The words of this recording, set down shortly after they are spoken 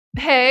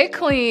Hey,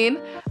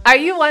 Queen. Are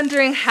you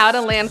wondering how to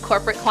land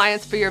corporate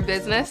clients for your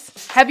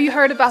business? Have you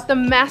heard about the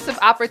massive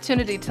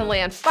opportunity to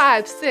land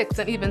 5, 6,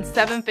 and even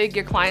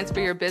 7-figure clients for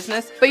your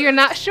business, but you're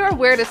not sure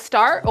where to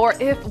start or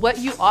if what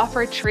you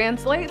offer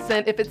translates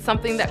and if it's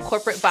something that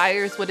corporate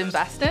buyers would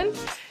invest in?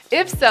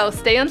 If so,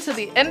 stay until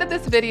the end of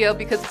this video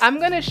because I'm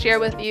going to share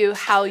with you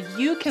how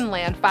you can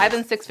land 5-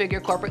 and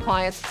 6-figure corporate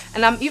clients,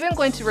 and I'm even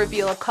going to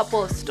reveal a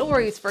couple of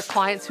stories for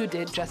clients who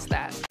did just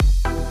that.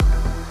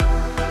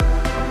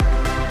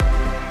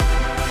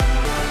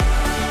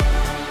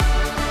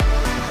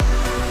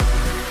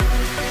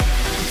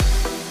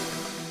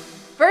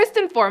 First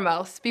and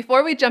foremost,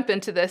 before we jump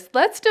into this,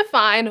 let's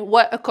define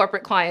what a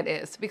corporate client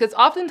is, because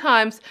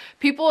oftentimes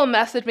people will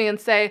message me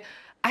and say,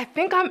 I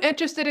think I'm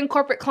interested in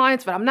corporate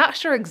clients, but I'm not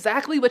sure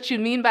exactly what you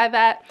mean by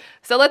that.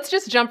 So let's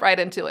just jump right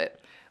into it.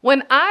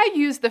 When I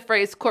use the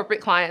phrase corporate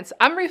clients,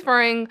 I'm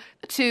referring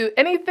to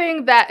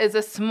anything that is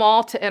a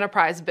small to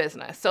enterprise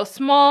business. So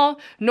small,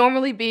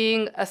 normally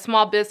being a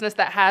small business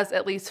that has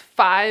at least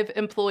 5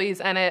 employees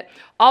in it,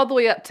 all the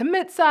way up to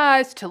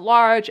mid-size, to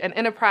large and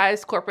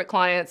enterprise corporate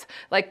clients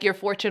like your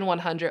Fortune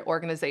 100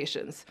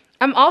 organizations.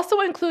 I'm also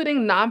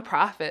including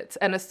nonprofits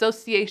and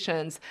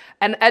associations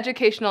and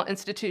educational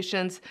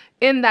institutions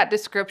in that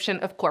description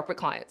of corporate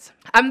clients.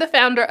 I'm the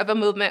founder of a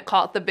movement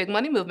called the Big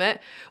Money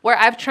Movement, where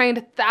I've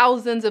trained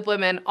thousands of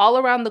women all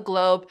around the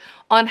globe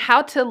on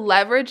how to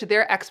leverage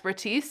their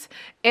expertise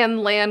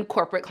and land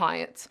corporate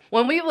clients.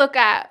 When we look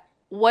at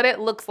what it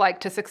looks like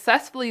to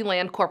successfully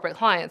land corporate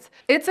clients,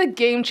 it's a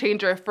game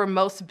changer for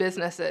most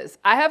businesses.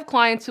 I have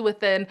clients who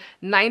within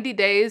 90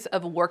 days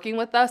of working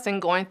with us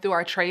and going through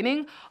our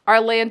training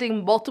are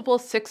landing multiple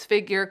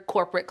 6-figure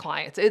corporate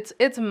clients.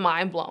 It's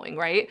mind-blowing,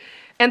 right?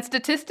 And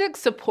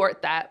statistics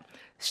support that.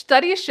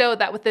 Studies show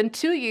that within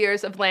 2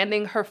 years of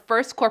landing her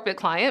first corporate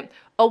client,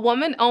 a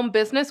woman-owned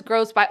business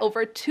grows by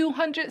over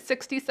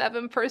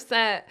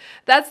 267%.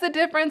 That's the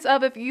difference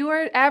of if you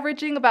are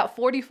averaging about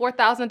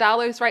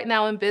 $44,000 right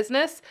now in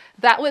business,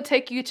 that would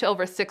take you to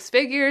over 6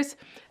 figures.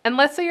 And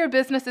let's say your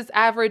business is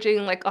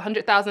averaging like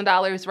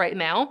 $100,000 right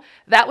now,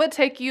 that would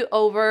take you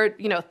over,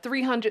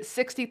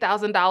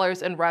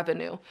 $360,000 in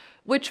revenue,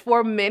 which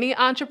for many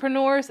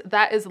entrepreneurs,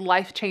 that is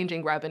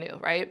life-changing revenue,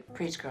 right?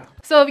 Preach, girl.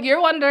 So if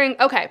you're wondering,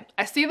 okay,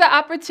 I see the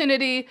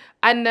opportunity,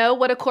 I know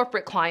what a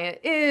corporate client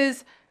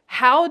is,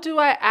 how do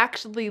I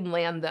actually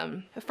land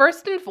them?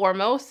 First and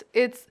foremost,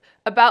 it's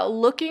about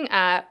looking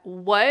at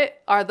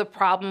what are the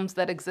problems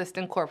that exist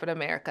in corporate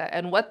America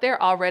and what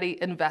they're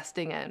already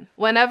investing in.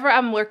 Whenever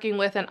I'm working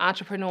with an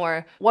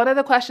entrepreneur, one of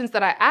the questions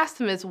that I ask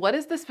them is, what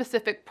is the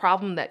specific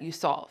problem that you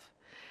solve?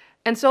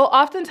 And so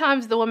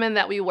oftentimes the women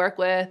that we work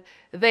with,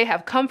 they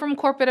have come from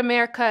corporate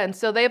America, and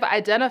so they've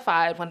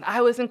identified when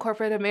I was in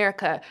corporate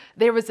America,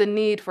 there was a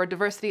need for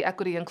diversity,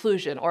 equity,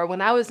 inclusion, or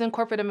when I was in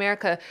corporate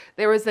America,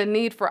 there was a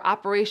need for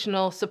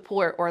operational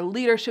support or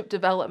leadership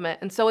development.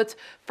 And so it's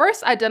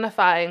first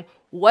identifying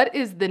what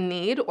is the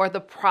need or the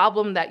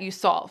problem that you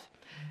solve.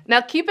 Now,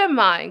 keep in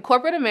mind,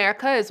 corporate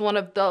America is one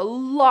of the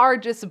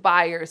largest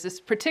buyers,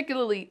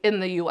 particularly in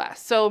the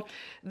US. So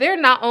they're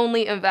not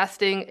only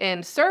investing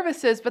in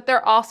services, but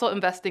they're also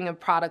investing in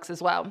products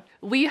as well.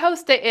 We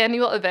host an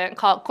annual event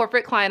called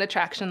Corporate Client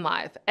Attraction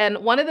Live. And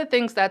one of the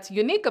things that's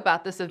unique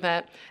about this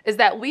event is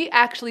that we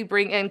actually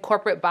bring in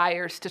corporate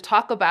buyers to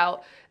talk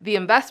about the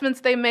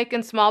investments they make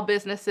in small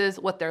businesses,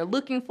 what they're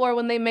looking for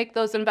when they make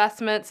those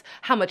investments,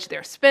 how much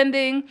they're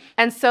spending.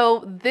 And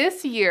so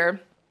this year,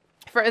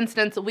 for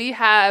instance, we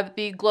have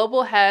the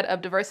global head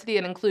of diversity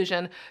and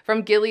inclusion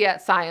from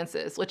Gilead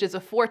Sciences, which is a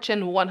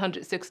Fortune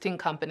 116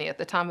 company at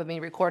the time of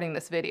me recording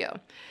this video.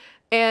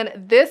 And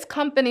this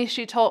company,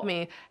 she told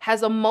me,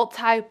 has a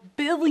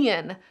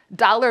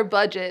multi-billion-dollar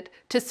budget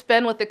to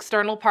spend with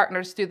external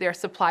partners through their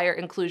supplier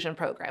inclusion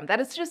program. That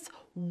is just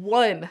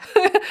one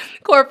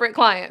corporate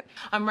client.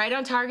 I'm right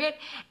on target,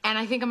 and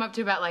I think I'm up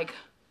to about like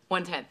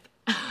 1/10.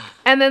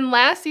 And then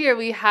last year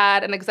we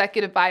had an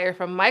executive buyer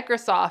from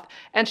Microsoft,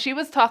 and she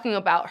was talking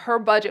about her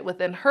budget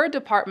within her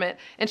department,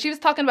 and she was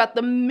talking about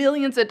the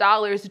millions of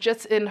dollars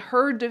just in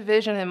her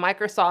division in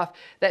Microsoft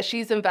that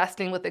she's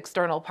investing with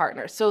external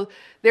partners. So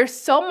there's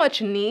so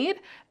much need,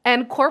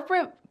 and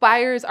corporate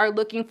buyers are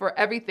looking for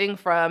everything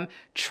from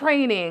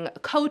training,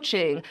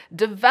 coaching,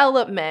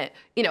 development,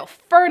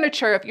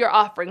 furniture if you're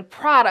offering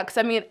products.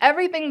 I mean,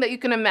 everything that you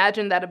can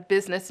imagine that a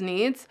business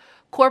needs.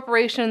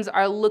 Corporations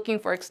are looking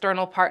for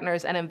external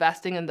partners and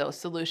investing in those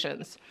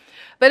solutions.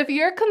 But if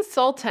you're a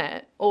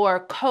consultant or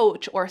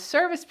coach or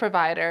service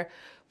provider,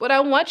 what I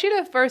want you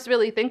to first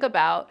really think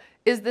about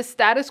is the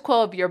status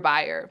quo of your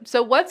buyer.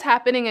 So what's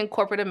happening in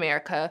corporate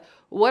America?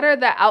 What are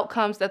the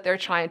outcomes that they're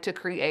trying to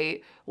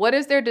create? What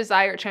is their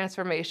desired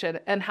transformation?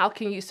 And how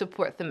can you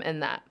support them in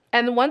that?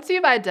 And once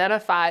you've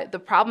identified the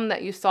problem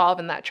that you solve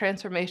and that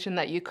transformation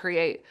that you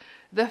create,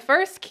 the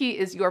first key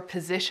is your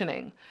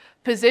positioning.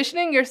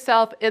 Positioning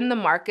yourself in the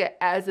market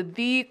as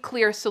the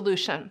clear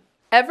solution.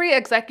 Every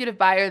executive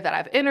buyer that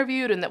I've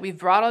interviewed and that we've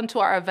brought onto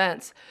our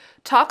events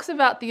talks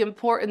about the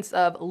importance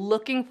of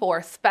looking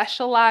for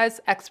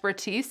specialized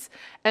expertise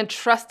and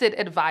trusted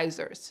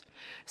advisors.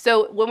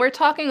 So when we're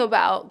talking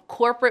about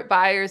corporate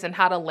buyers and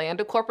how to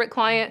land a corporate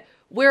client,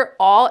 we're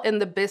all in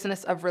the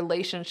business of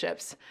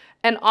relationships.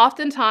 And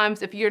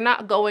oftentimes, if you're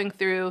not going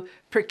through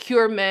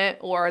procurement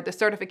or the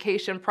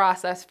certification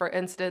process, for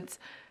instance,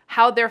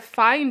 how they're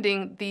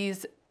finding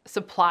these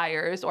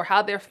suppliers or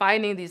how they're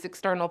finding these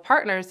external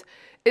partners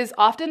is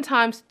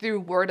oftentimes through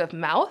word of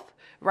mouth,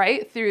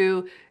 right?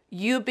 Through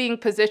you being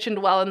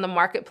positioned well in the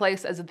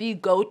marketplace as the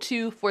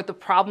go-to for the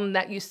problem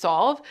that you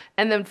solve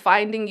and then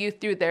finding you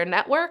through their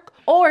network,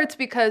 or it's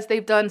because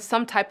they've done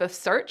some type of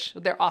search.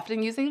 They're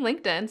often using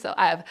LinkedIn. So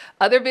I have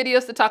other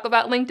videos to talk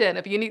about LinkedIn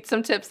if you need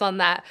some tips on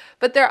that.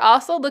 But they're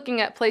also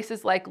looking at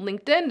places like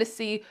LinkedIn to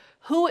see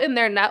who in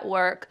their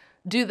network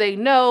do they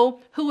know,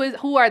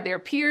 who are their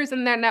peers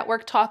in their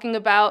network talking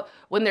about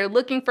when they're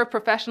looking for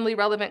professionally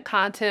relevant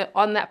content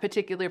on that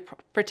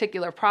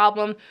particular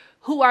problem,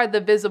 who are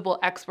the visible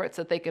experts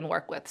that they can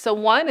work with. So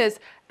one is,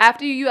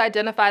 after you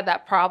identify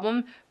that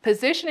problem,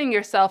 positioning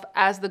yourself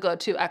as the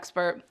go-to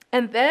expert,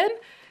 and then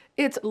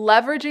it's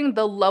leveraging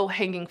the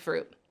low-hanging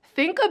fruit.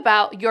 Think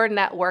about your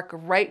network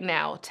right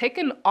now. Take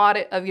an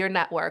audit of your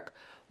network.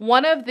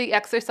 One of the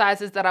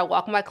exercises that I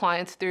walk my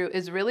clients through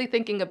is really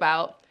thinking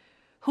about,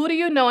 who do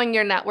you know in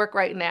your network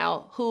right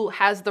now who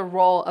has the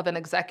role of an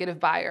executive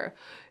buyer?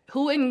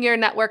 Who in your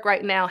network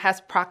right now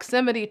has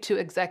proximity to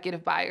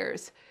executive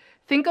buyers?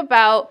 Think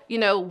about,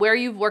 where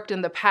you've worked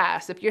in the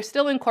past. If you're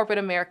still in corporate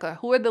America,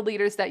 who are the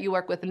leaders that you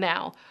work with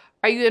now?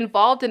 Are you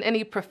involved in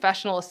any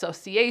professional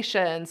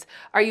associations?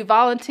 Are you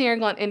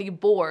volunteering on any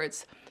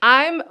boards?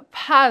 I'm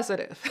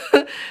positive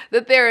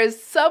that there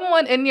is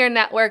someone in your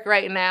network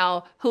right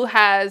now who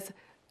has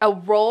a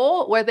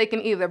role where they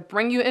can either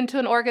bring you into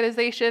an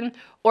organization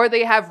or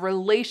they have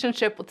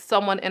relationship with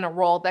someone in a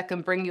role that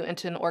can bring you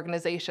into an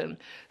organization.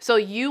 So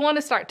you want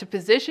to start to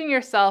position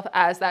yourself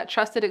as that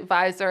trusted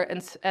advisor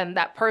and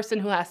that person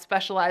who has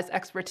specialized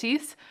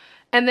expertise.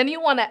 And then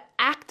you want to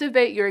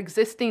activate your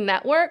existing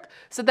network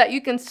so that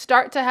you can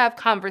start to have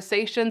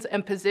conversations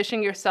and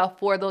position yourself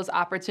for those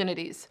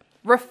opportunities.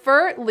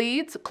 Referred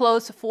leads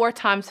close 4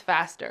 times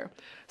faster.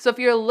 So if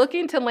you're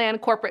looking to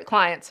land corporate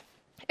clients,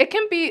 it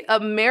can be a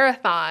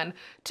marathon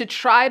to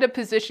try to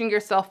position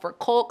yourself for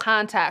cold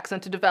contacts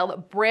and to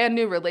develop brand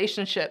new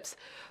relationships.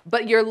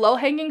 But your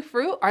low-hanging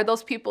fruit are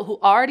those people who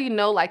already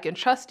know, like, and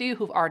trust you,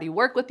 who've already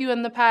worked with you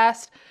in the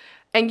past.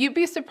 And you'd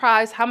be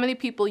surprised how many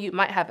people you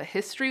might have a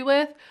history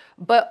with,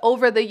 but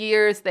over the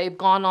years, they've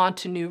gone on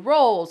to new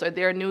roles, or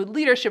they're new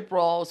leadership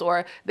roles,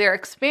 or they're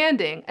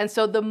expanding. And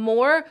so the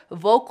more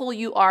vocal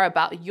you are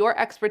about your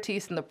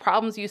expertise and the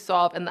problems you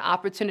solve and the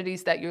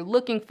opportunities that you're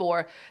looking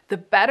for, the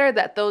better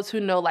that those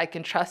who know, like,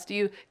 and trust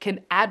you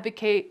can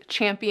advocate,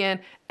 champion,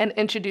 and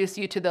introduce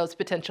you to those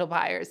potential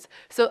buyers.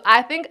 So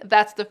I think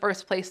that's the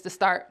first place to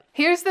start.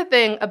 Here's the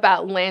thing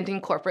about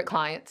landing corporate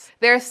clients.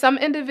 There are some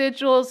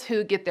individuals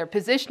who get their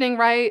positioning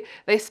right,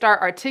 they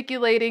start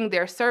articulating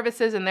their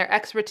services and their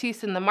expertise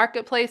in the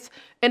marketplace,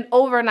 and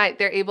overnight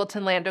they're able to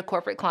land a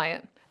corporate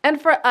client.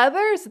 And for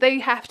others, they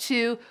have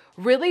to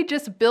really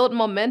just build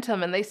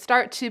momentum and they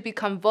start to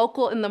become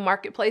vocal in the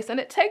marketplace, and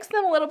it takes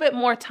them a little bit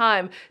more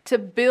time to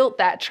build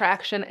that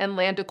traction and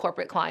land a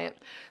corporate client.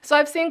 So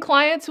I've seen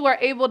clients who are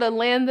able to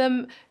land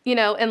them,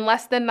 in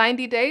less than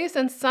 90 days,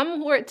 and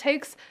some where it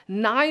takes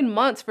 9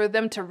 months for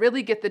them to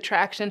really get the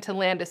traction to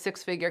land a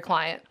 6-figure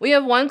client. We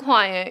have one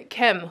client,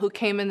 Kim, who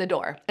came in the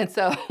door. And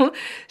so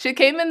she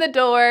came in the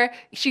door,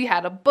 she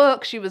had a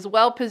book, she was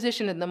well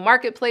positioned in the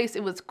marketplace.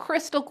 It was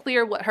crystal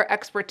clear what her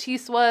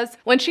expertise was.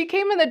 When she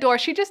came in the door,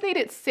 she just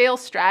needed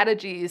sales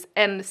strategies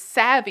and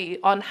savvy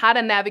on how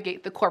to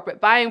navigate the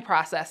corporate buying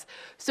process.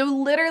 So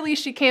literally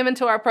she came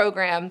into our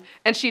program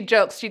and she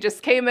jokes, she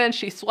just came in,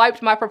 she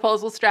swiped my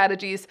proposal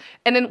strategies,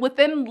 and then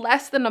within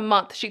less than a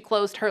month, she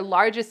closed her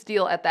largest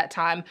deal at that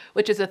time,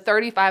 which is a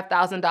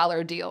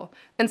 $35,000 deal.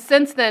 And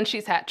since then,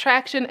 she's had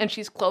traction and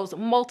she's closed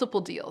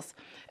multiple deals.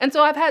 And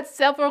so I've had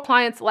several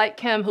clients like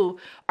Kim who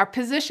are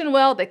positioned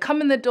well, they come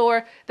in the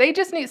door, they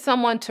just need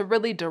someone to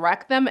really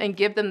direct them and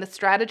give them the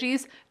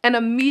strategies, and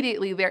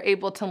immediately they're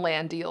able to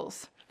land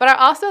deals. But I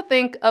also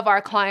think of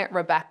our client,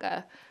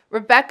 Rebecca.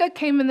 Rebecca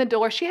came in the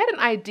door, she had an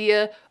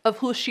idea of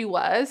who she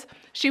was.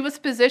 She was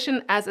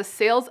positioned as a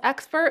sales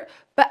expert,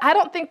 but I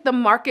don't think the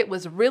market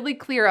was really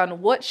clear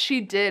on what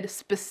she did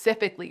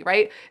specifically,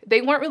 right?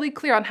 They weren't really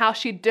clear on how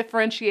she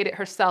differentiated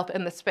herself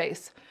in the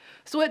space.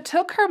 So it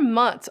took her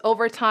months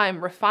over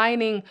time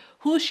refining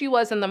who she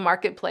was in the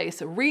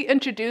marketplace,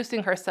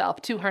 reintroducing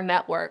herself to her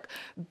network,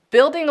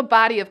 building a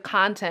body of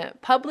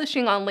content,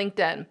 publishing on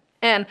LinkedIn.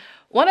 And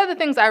One of the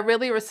things I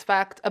really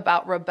respect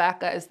about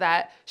Rebecca is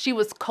that she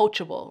was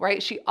coachable,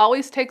 right? She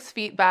always takes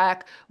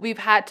feedback. We've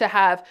had to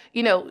have,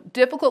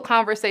 difficult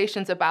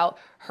conversations about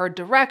her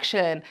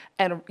direction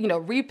and,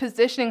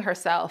 repositioning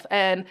herself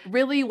and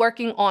really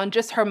working on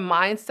just her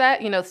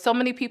mindset. So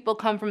many people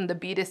come from the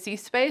B2C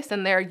space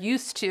and they're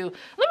used to,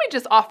 let me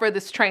just offer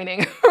this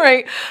training,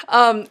 right?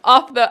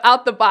 Out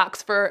the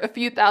box for a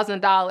few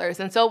 $1,000s.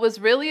 And so it was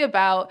really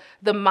about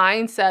the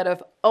mindset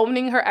of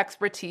owning her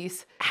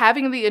expertise,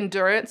 having the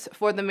endurance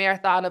for the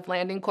marathon of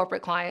landing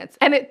corporate clients.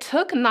 And it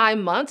took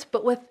 9 months,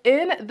 but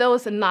within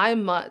those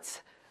 9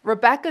 months,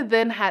 Rebecca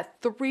then had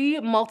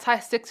 3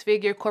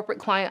 multi-six-figure corporate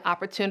client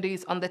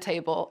opportunities on the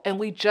table, and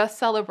we just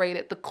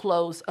celebrated the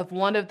close of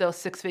one of those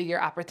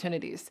six-figure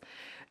opportunities.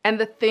 And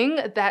the thing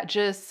that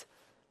just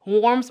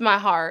warms my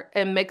heart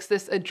and makes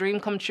this a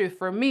dream come true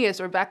for me is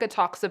Rebecca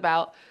talks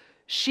about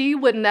she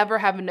would never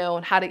have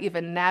known how to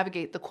even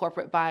navigate the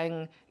corporate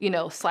buying,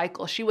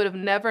 cycle. She would have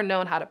never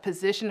known how to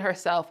position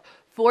herself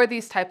for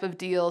these type of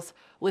deals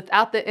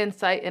without the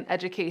insight and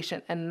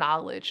education and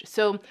knowledge.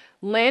 So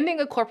landing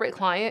a corporate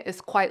client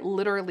is quite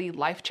literally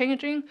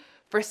life-changing.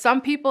 For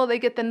some people, they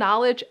get the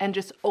knowledge and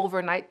just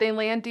overnight they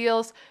land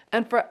deals.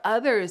 And for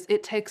others,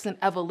 it takes an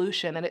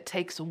evolution and it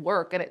takes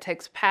work and it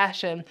takes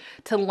passion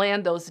to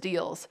land those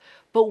deals.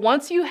 But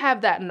once you have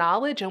that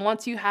knowledge and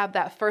once you have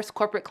that first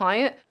corporate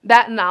client,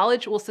 that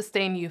knowledge will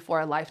sustain you for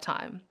a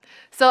lifetime.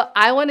 So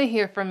I want to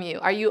hear from you.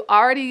 Are you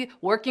already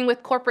working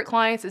with corporate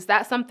clients? Is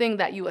that something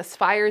that you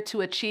aspire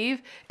to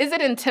achieve? Is it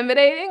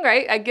intimidating,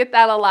 right? I get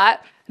that a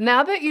lot.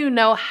 Now that you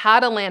know how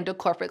to land a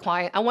corporate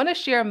client, I want to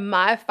share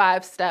my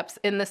 5 steps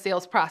in the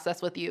sales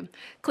process with you.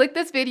 Click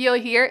this video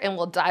here and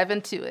we'll dive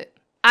into it.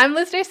 I'm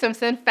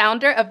LizJSimpson,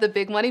 founder of the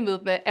Big Money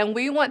Movement, and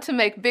we want to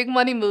make big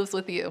money moves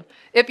with you.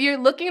 If you're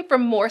looking for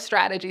more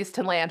strategies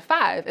to land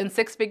 5- and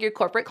 6-figure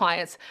corporate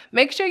clients,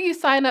 make sure you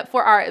sign up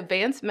for our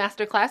advanced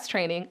masterclass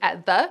training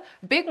at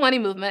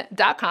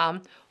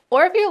thebigmoneymovement.com.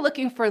 Or if you're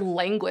looking for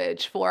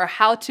language for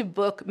how to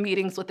book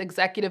meetings with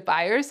executive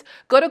buyers,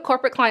 go to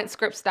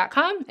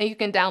corporateclientscripts.com and you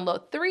can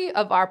download 3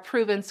 of our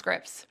proven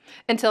scripts.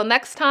 Until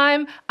next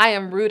time, I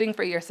am rooting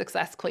for your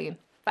success, Queen.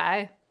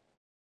 Bye.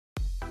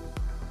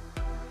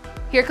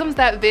 Here comes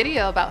that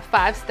video about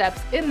 5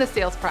 steps in the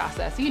sales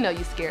process. You know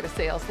you're scared of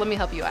sales. Let me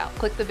help you out.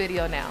 Click the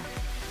video now.